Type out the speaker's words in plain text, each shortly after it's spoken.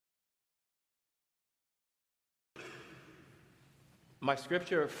My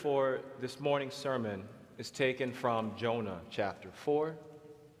scripture for this morning's sermon is taken from Jonah chapter 4,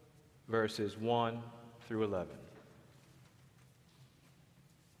 verses 1 through 11.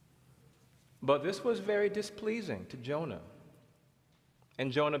 But this was very displeasing to Jonah,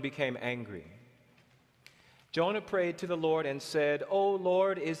 and Jonah became angry. Jonah prayed to the Lord and said, "O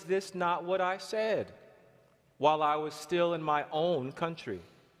Lord, is this not what I said while I was still in my own country?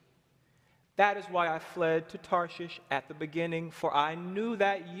 That is why I fled to Tarshish at the beginning, for I knew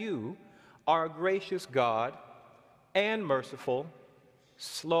that you are a gracious God and merciful,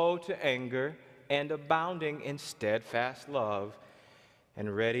 slow to anger, and abounding in steadfast love,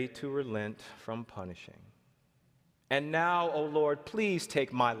 and ready to relent from punishing. And now, O Lord, please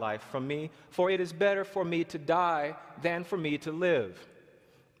take my life from me, for it is better for me to die than for me to live."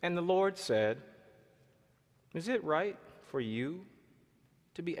 And the Lord said, "Is it right for you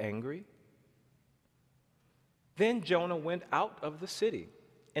to be angry?" Then Jonah went out of the city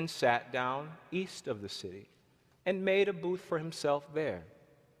and sat down east of the city and made a booth for himself there.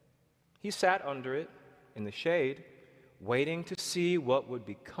 He sat under it in the shade, waiting to see what would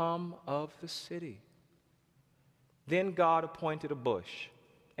become of the city. Then God appointed a bush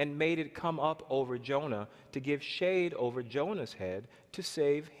and made it come up over Jonah to give shade over Jonah's head to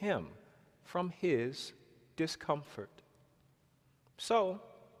save him from his discomfort. So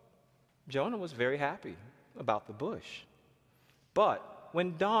Jonah was very happy about the bush. But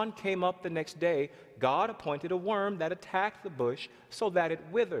when dawn came up the next day, God appointed a worm that attacked the bush so that it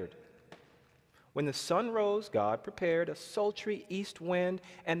withered. When the sun rose, God prepared a sultry east wind,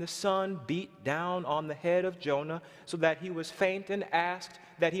 and the sun beat down on the head of Jonah so that he was faint and asked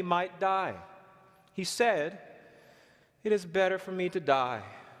that he might die. He said, "It is better for me to die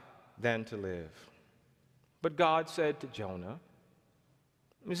than to live." But God said to Jonah,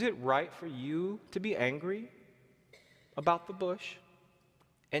 "Is it right for you to be angry about the bush?"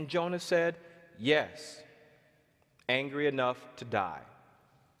 And Jonah said, "Yes, angry enough to die."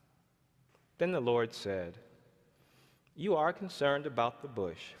 Then the Lord said, "You are concerned about the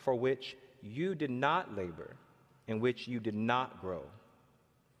bush for which you did not labor and which you did not grow.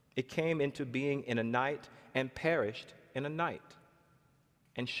 It came into being in a night and perished in a night.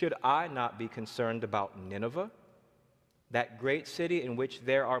 And should I not be concerned about Nineveh, that great city in which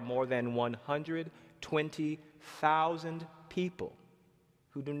there are more than 120,000 people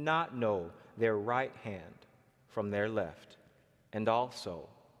who do not know their right hand from their left, and also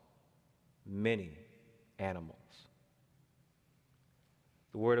many animals?"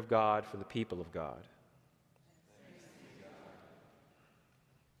 The word of God for the people of God.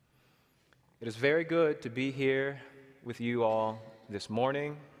 It is very good to be here with you all this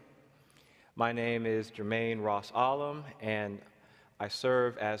morning. My name is Jermaine Ross-Allam, and I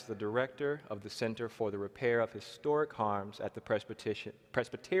serve as the director of the Center for the Repair of Historic Harms at the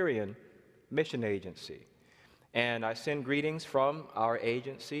Presbyterian Mission Agency. And I send greetings from our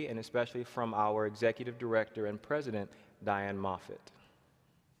agency, and especially from our executive director and president, Diane Moffett.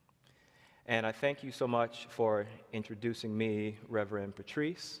 And I thank you so much for introducing me, Reverend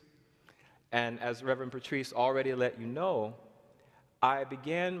Patrice. And as Reverend Patrice already let you know, I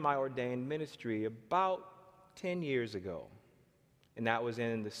began my ordained ministry about 10 years ago, and that was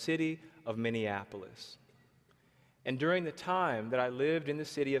in the city of Minneapolis. And during the time that I lived in the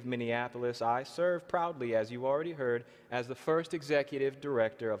city of Minneapolis, I served proudly, as you already heard, as the first executive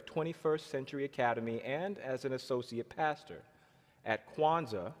director of 21st Century Academy and as an associate pastor at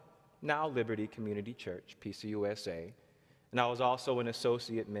Kwanzaa, now Liberty Community Church, PCUSA. And I was also an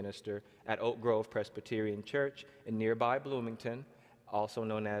associate minister at Oak Grove Presbyterian Church in nearby Bloomington, also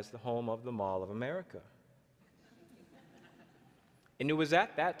known as the home of the Mall of America. And it was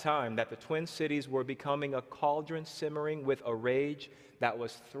at that time that the Twin Cities were becoming a cauldron simmering with a rage that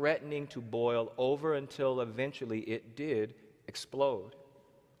was threatening to boil over until eventually it did explode.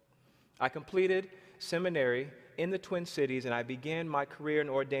 I completed seminary in the Twin Cities, and I began my career in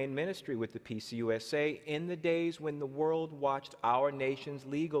ordained ministry with the PCUSA in the days when the world watched our nation's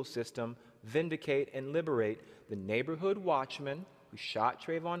legal system vindicate and liberate the neighborhood watchman who shot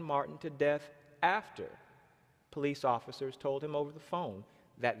Trayvon Martin to death after police officers told him over the phone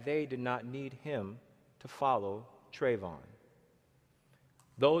that they did not need him to follow Trayvon.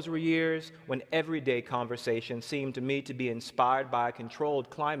 Those were years when everyday conversation seemed to me to be inspired by a controlled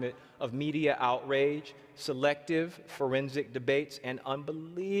climate of media outrage, selective forensic debates, and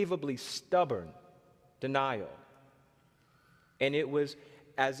unbelievably stubborn denial. And it was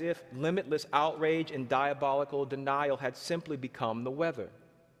as if limitless outrage and diabolical denial had simply become the weather.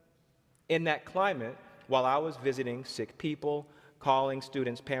 In that climate, while I was visiting sick people, calling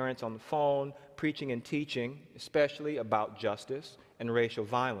students' parents on the phone, preaching and teaching, especially about justice and racial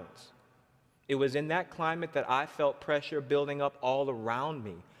violence. It was in that climate that I felt pressure building up all around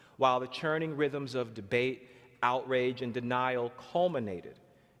me, while the churning rhythms of debate, outrage, and denial culminated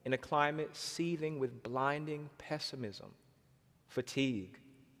in a climate seething with blinding pessimism, fatigue,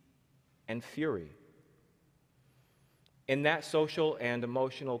 and fury. In that social and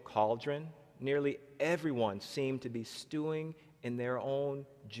emotional cauldron, nearly everyone seemed to be stewing in their own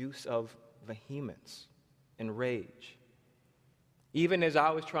juice of vehemence and rage. Even as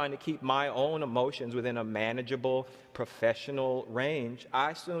I was trying to keep my own emotions within a manageable, professional range,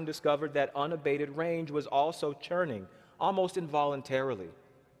 I soon discovered that unabated rage was also churning, almost involuntarily,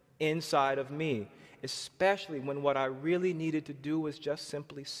 inside of me, especially when what I really needed to do was just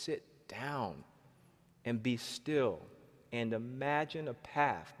simply sit down and be still and imagine a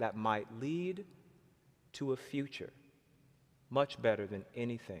path that might lead to a future much better than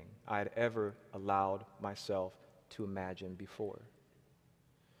anything I had ever allowed myself to imagine before.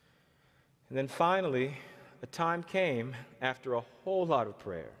 And then finally, a time came after a whole lot of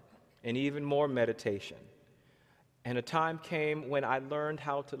prayer and even more meditation. And a time came when I learned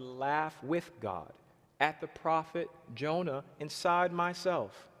how to laugh with God at the prophet Jonah inside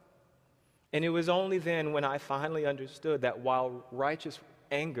myself. And it was only then when I finally understood that while righteous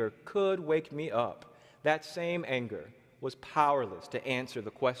anger could wake me up, that same anger was powerless to answer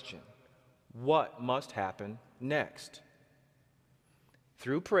the question, what must happen next?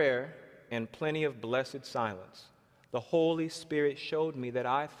 Through prayer and plenty of blessed silence, the Holy Spirit showed me that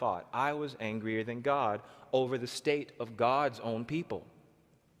I thought I was angrier than God over the state of God's own people.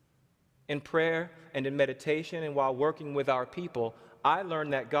 In prayer and in meditation and while working with our people, I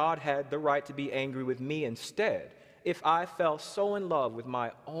learned that God had the right to be angry with me instead if I fell so in love with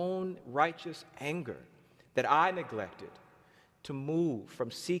my own righteous anger that I neglected to move from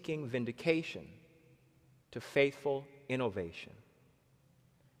seeking vindication to faithful innovation.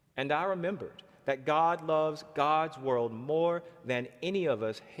 And I remembered that God loves God's world more than any of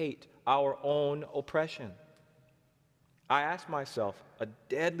us hate our own oppression. I asked myself a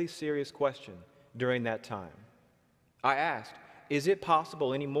deadly serious question during that time. I asked, is it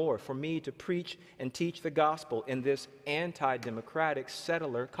possible anymore for me to preach and teach the gospel in this anti-democratic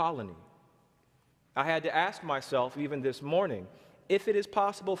settler colony? I had to ask myself even this morning if it is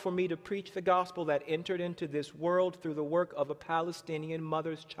possible for me to preach the gospel that entered into this world through the work of a Palestinian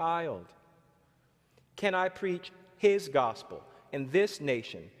mother's child. Can I preach his gospel in this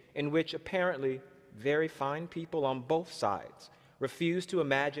nation in which apparently very fine people on both sides refuse to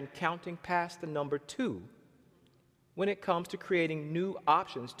imagine counting past the number 2 when it comes to creating new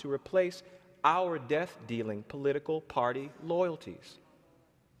options to replace our death-dealing political party loyalties?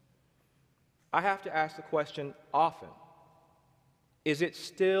 I have to ask the question often, is it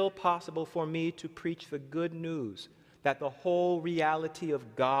still possible for me to preach the good news that the whole reality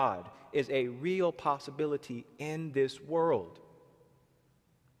of God is a real possibility in this world?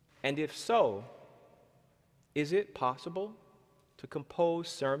 And if so, is it possible to compose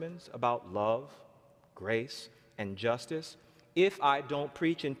sermons about love, grace, and justice if I don't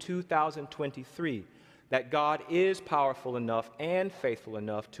preach in 2023 that God is powerful enough and faithful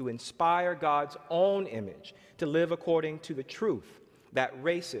enough to inspire God's own image to live according to the truth that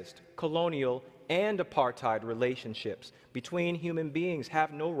racist, colonial, and apartheid relationships between human beings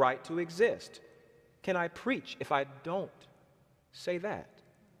have no right to exist? Can I preach if I don't say that?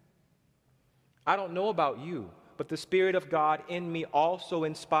 I don't know about you, but the Spirit of God in me also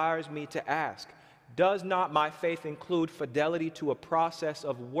inspires me to ask, does not my faith include fidelity to a process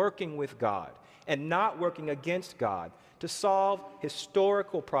of working with God and not working against God to solve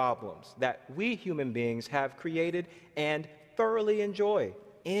historical problems that we human beings have created and thoroughly enjoy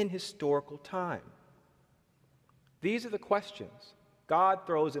in historical time? These are the questions God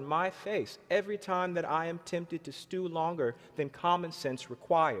throws in my face every time that I am tempted to stew longer than common sense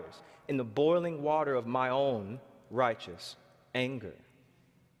requires in the boiling water of my own righteous anger.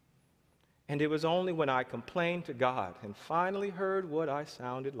 And it was only when I complained to God and finally heard what I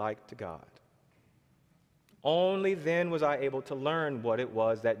sounded like to God, only then was I able to learn what it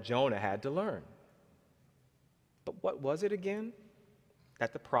was that Jonah had to learn. But what was it again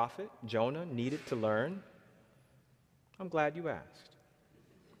that the prophet Jonah needed to learn? I'm glad you asked.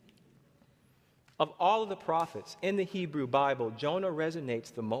 Of all of the prophets in the Hebrew Bible, Jonah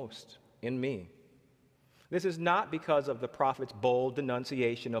resonates the most in me. This is not because of the prophet's bold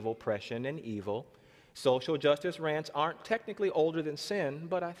denunciation of oppression and evil. Social justice rants aren't technically older than sin,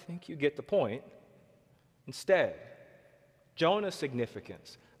 but I think you get the point. Instead, Jonah's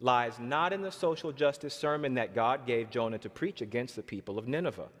significance lies not in the social justice sermon that God gave Jonah to preach against the people of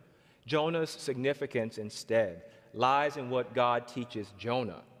Nineveh. Jonah's significance instead lies in what God teaches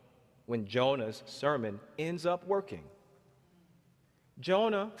Jonah when Jonah's sermon ends up working.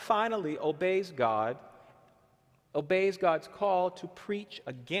 Jonah finally obeys God's call to preach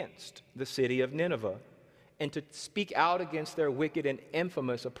against the city of Nineveh and to speak out against their wicked and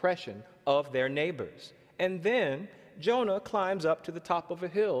infamous oppression of their neighbors. And then Jonah climbs up to the top of a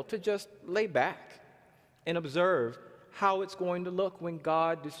hill to just lay back and observe how it's going to look when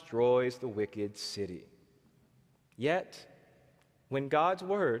God destroys the wicked city. Yet, when God's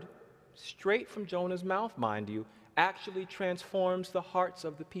word, straight from Jonah's mouth, mind you, actually transforms the hearts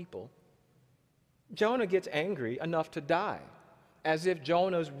of the people, Jonah gets angry enough to die, as if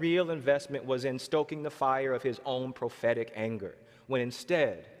Jonah's real investment was in stoking the fire of his own prophetic anger, when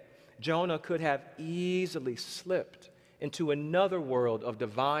instead, Jonah could have easily slipped into another world of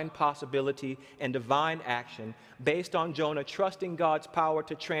divine possibility and divine action based on Jonah trusting God's power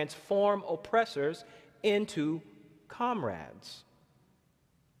to transform oppressors into comrades.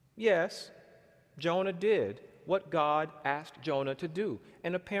 Yes, Jonah did what God asked Jonah to do,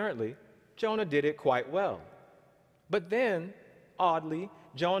 and apparently Jonah did it quite well. But then, oddly,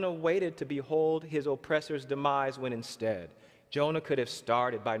 Jonah waited to behold his oppressor's demise when instead Jonah could have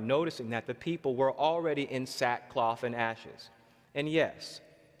started by noticing that the people were already in sackcloth and ashes. And yes,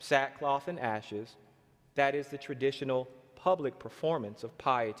 sackcloth and ashes, that is the traditional public performance of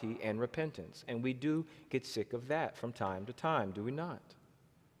piety and repentance. And we do get sick of that from time to time, do we not?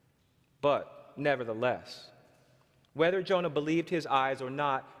 But nevertheless, whether Jonah believed his eyes or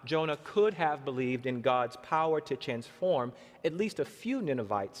not, Jonah could have believed in God's power to transform at least a few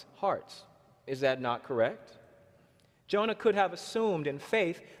Ninevites' hearts. Is that not correct? Jonah could have assumed in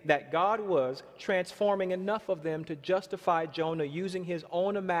faith that God was transforming enough of them to justify Jonah using his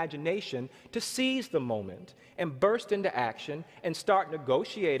own imagination to seize the moment and burst into action and start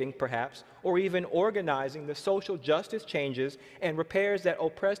negotiating, perhaps, or even organizing the social justice changes and repairs that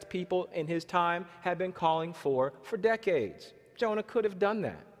oppressed people in his time had been calling for decades. Jonah could have done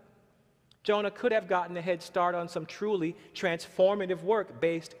that. Jonah could have gotten a head start on some truly transformative work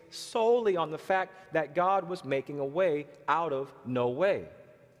based solely on the fact that God was making a way out of no way.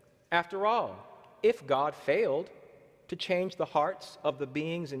 After all, if God failed to change the hearts of the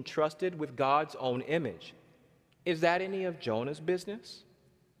beings entrusted with God's own image, is that any of Jonah's business?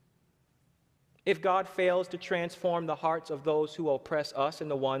 If God fails to transform the hearts of those who oppress us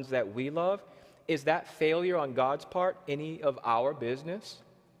and the ones that we love, is that failure on God's part any of our business?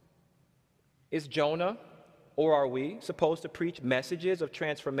 Is Jonah, or are we, supposed to preach messages of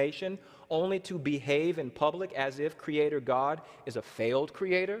transformation only to behave in public as if Creator God is a failed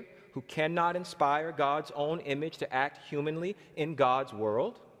creator who cannot inspire God's own image to act humanly in God's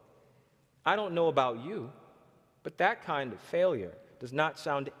world? I don't know about you, but that kind of failure does not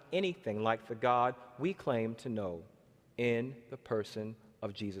sound anything like the God we claim to know in the person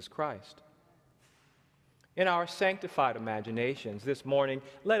of Jesus Christ. In our sanctified imaginations this morning,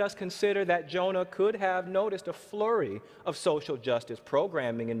 let us consider that Jonah could have noticed a flurry of social justice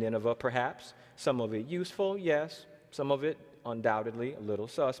programming in Nineveh, perhaps. Some of it useful, yes. Some of it undoubtedly a little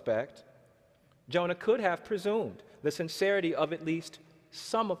suspect. Jonah could have presumed the sincerity of at least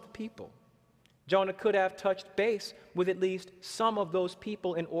some of the people. Jonah could have touched base with at least some of those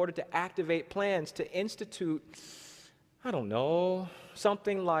people in order to activate plans to institute, I don't know,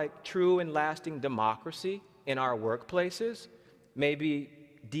 something like true and lasting democracy in our workplaces, maybe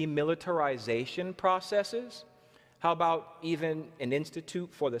demilitarization processes. How about even an institute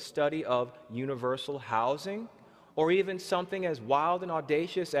for the study of universal housing, or even something as wild and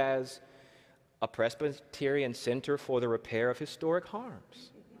audacious as a Presbyterian Center for the Repair of Historic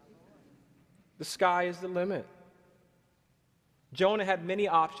Harms? The sky is the limit. Jonah had many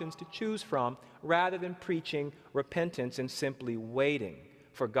options to choose from rather than preaching repentance and simply waiting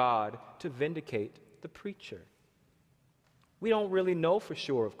for God to vindicate the preacher. We don't really know for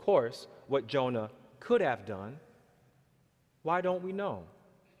sure, of course, what Jonah could have done. Why don't we know?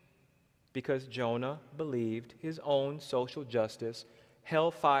 Because Jonah believed his own social justice,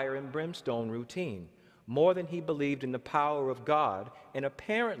 hellfire and brimstone routine more than he believed in the power of God, and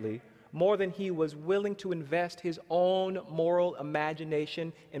apparently more than he was willing to invest his own moral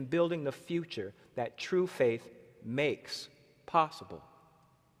imagination in building the future that true faith makes possible.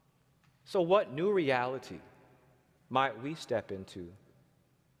 So what new reality might we step into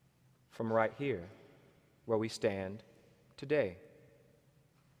from right here where we stand today?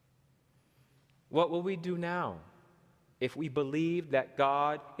 What will we do now if we believe that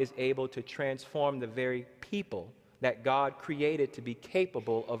God is able to transform the very people that God created to be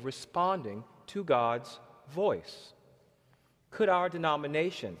capable of responding to God's voice? Could our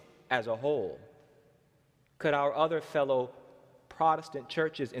denomination as a whole, could our other fellow Protestant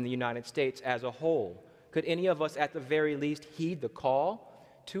churches in the United States as a whole, could any of us at the very least heed the call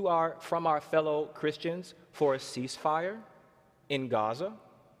from our fellow Christians for a ceasefire in Gaza?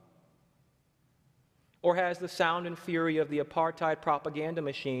 Or has the sound and fury of the apartheid propaganda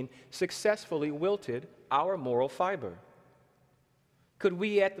machine successfully wilted our moral fiber? Could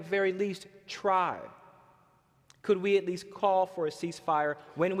we at the very least try? Could we at least call for a ceasefire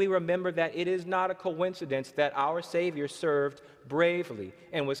when we remember that it is not a coincidence that our Savior served bravely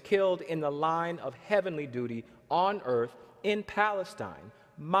and was killed in the line of heavenly duty on earth in Palestine?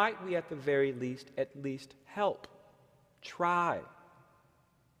 Might we at the very least help? Try.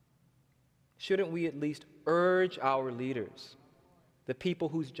 Shouldn't we at least urge our leaders, the people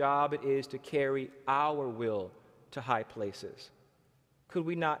whose job it is to carry our will to high places? Could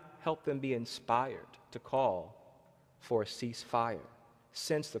we not help them be inspired to call for a ceasefire,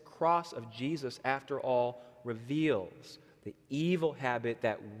 since the cross of Jesus, after all, reveals the evil habit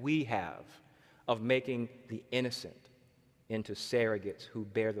that we have of making the innocent into surrogates who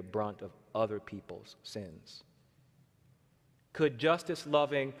bear the brunt of other people's sins? Could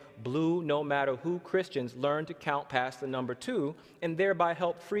justice-loving, blue, no matter who Christians learn to count past the number 2 and thereby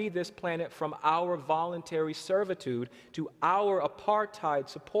help free this planet from our voluntary servitude to our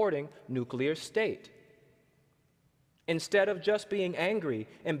apartheid-supporting nuclear state? Instead of just being angry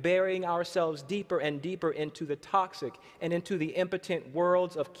and burying ourselves deeper and deeper into the toxic and into the impotent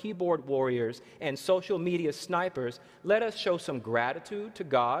worlds of keyboard warriors and social media snipers, let us show some gratitude to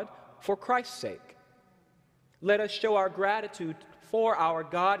God for Christ's sake. Let us show our gratitude for our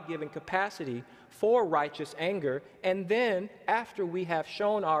God-given capacity for righteous anger, and then, after we have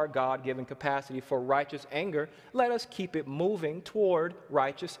shown our God-given capacity for righteous anger, let us keep it moving toward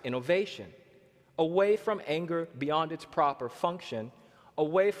righteous innovation, away from anger beyond its proper function,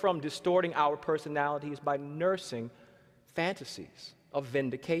 away from distorting our personalities by nursing fantasies of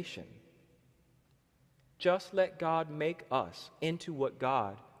vindication. Just let God make us into what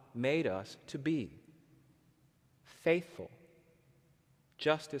God made us to be: faithful,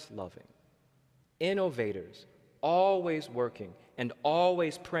 justice-loving, innovators, always working and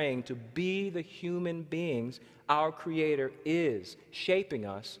always praying to be the human beings our Creator is shaping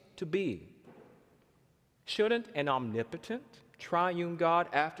us to be. Shouldn't an omnipotent, triune God,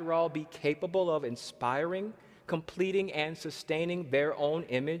 after all, be capable of inspiring, completing, and sustaining their own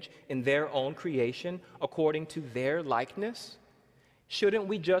image in their own creation according to their likeness? Shouldn't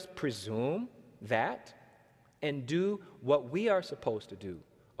we just presume that and do what we are supposed to do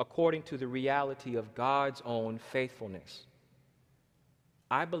according to the reality of God's own faithfulness?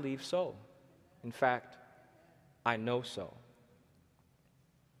 I believe so. In fact, I know so.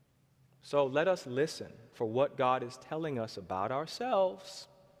 So let us listen for what God is telling us about ourselves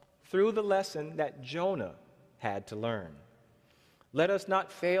through the lesson that Jonah had to learn. Let us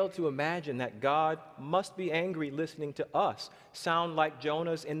not fail to imagine that God must be angry listening to us sound like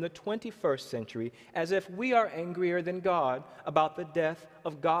Jonahs in the 21st century, as if we are angrier than God about the death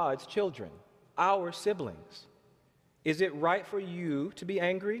of God's children, our siblings. Is it right for you to be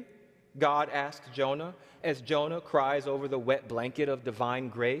angry? God asks Jonah, as Jonah cries over the wet blanket of divine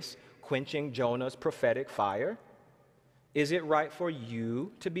grace, quenching Jonah's prophetic fire. Is it right for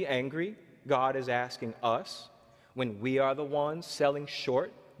you to be angry? God is asking us, when we are the ones selling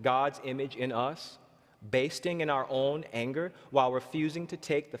short God's image in us, basting in our own anger while refusing to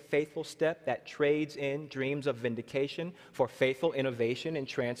take the faithful step that trades in dreams of vindication for faithful innovation and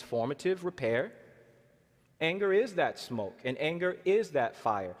transformative repair? Anger is that smoke, and anger is that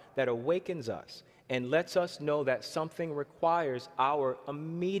fire that awakens us and lets us know that something requires our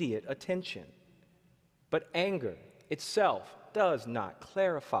immediate attention. But anger itself does not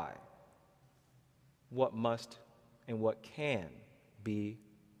clarify what must and what can be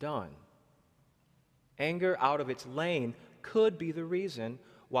done. Anger out of its lane could be the reason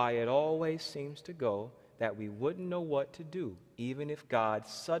why it always seems to go that we wouldn't know what to do, even if God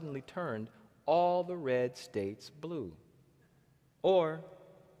suddenly turned all the red states blue, or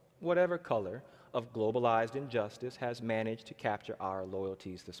whatever color of globalized injustice has managed to capture our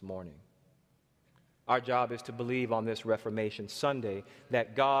loyalties this morning. Our job is to believe on this Reformation Sunday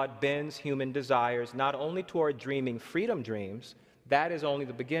that God bends human desires not only toward dreaming freedom dreams, that is only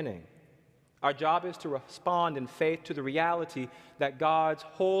the beginning. Our job is to respond in faith to the reality that God's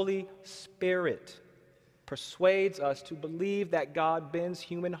Holy Spirit persuades us to believe that God bends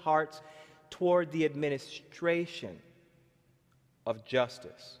human hearts toward the administration of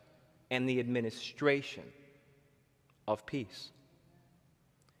justice and the administration of peace.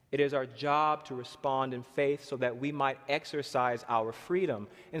 It is our job to respond in faith so that we might exercise our freedom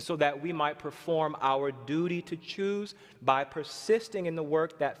and so that we might perform our duty to choose by persisting in the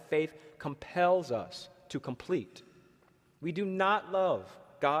work that faith compels us to complete. We do not love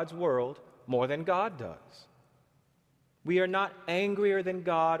God's world more than God does. We are not angrier than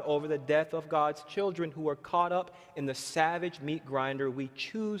God over the death of God's children who are caught up in the savage meat grinder we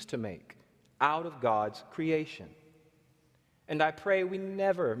choose to make out of God's creation. And I pray we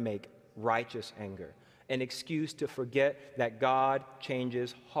never make righteous anger an excuse to forget that God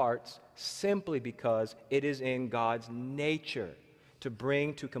changes hearts simply because it is in God's nature to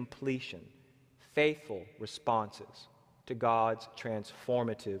bring to completion faithful responses to God's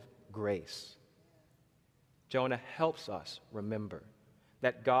transformative grace. Jonah helps us remember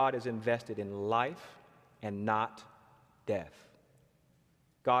that God is invested in life and not death.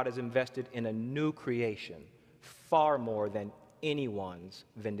 God is invested in a new creation far more than anyone's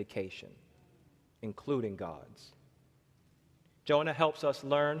vindication, including God's. Jonah helps us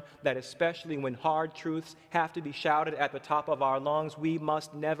learn that especially when hard truths have to be shouted at the top of our lungs, we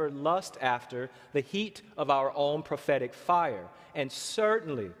must never lust after the heat of our own prophetic fire. And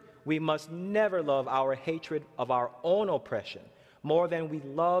certainly, we must never love our hatred of our own oppression more than we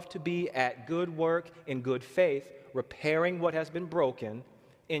love to be at good work in good faith, repairing what has been broken,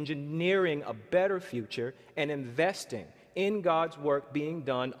 engineering a better future, and investing in God's work being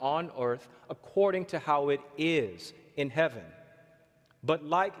done on earth according to how it is in heaven. But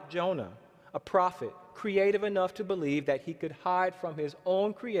like Jonah, a prophet creative enough to believe that he could hide from his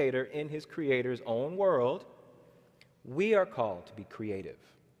own creator in his creator's own world, we are called to be creative.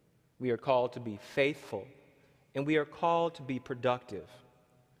 We are called to be faithful, and we are called to be productive.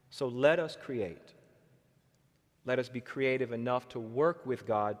 So let us create. Let us be creative enough to work with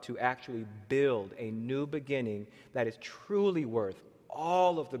God to actually build a new beginning that is truly worth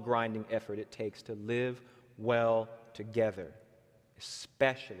all of the grinding effort it takes to live well together,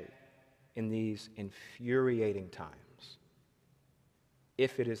 especially in these infuriating times.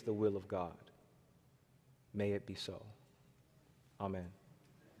 If it is the will of God, may it be so. Amen.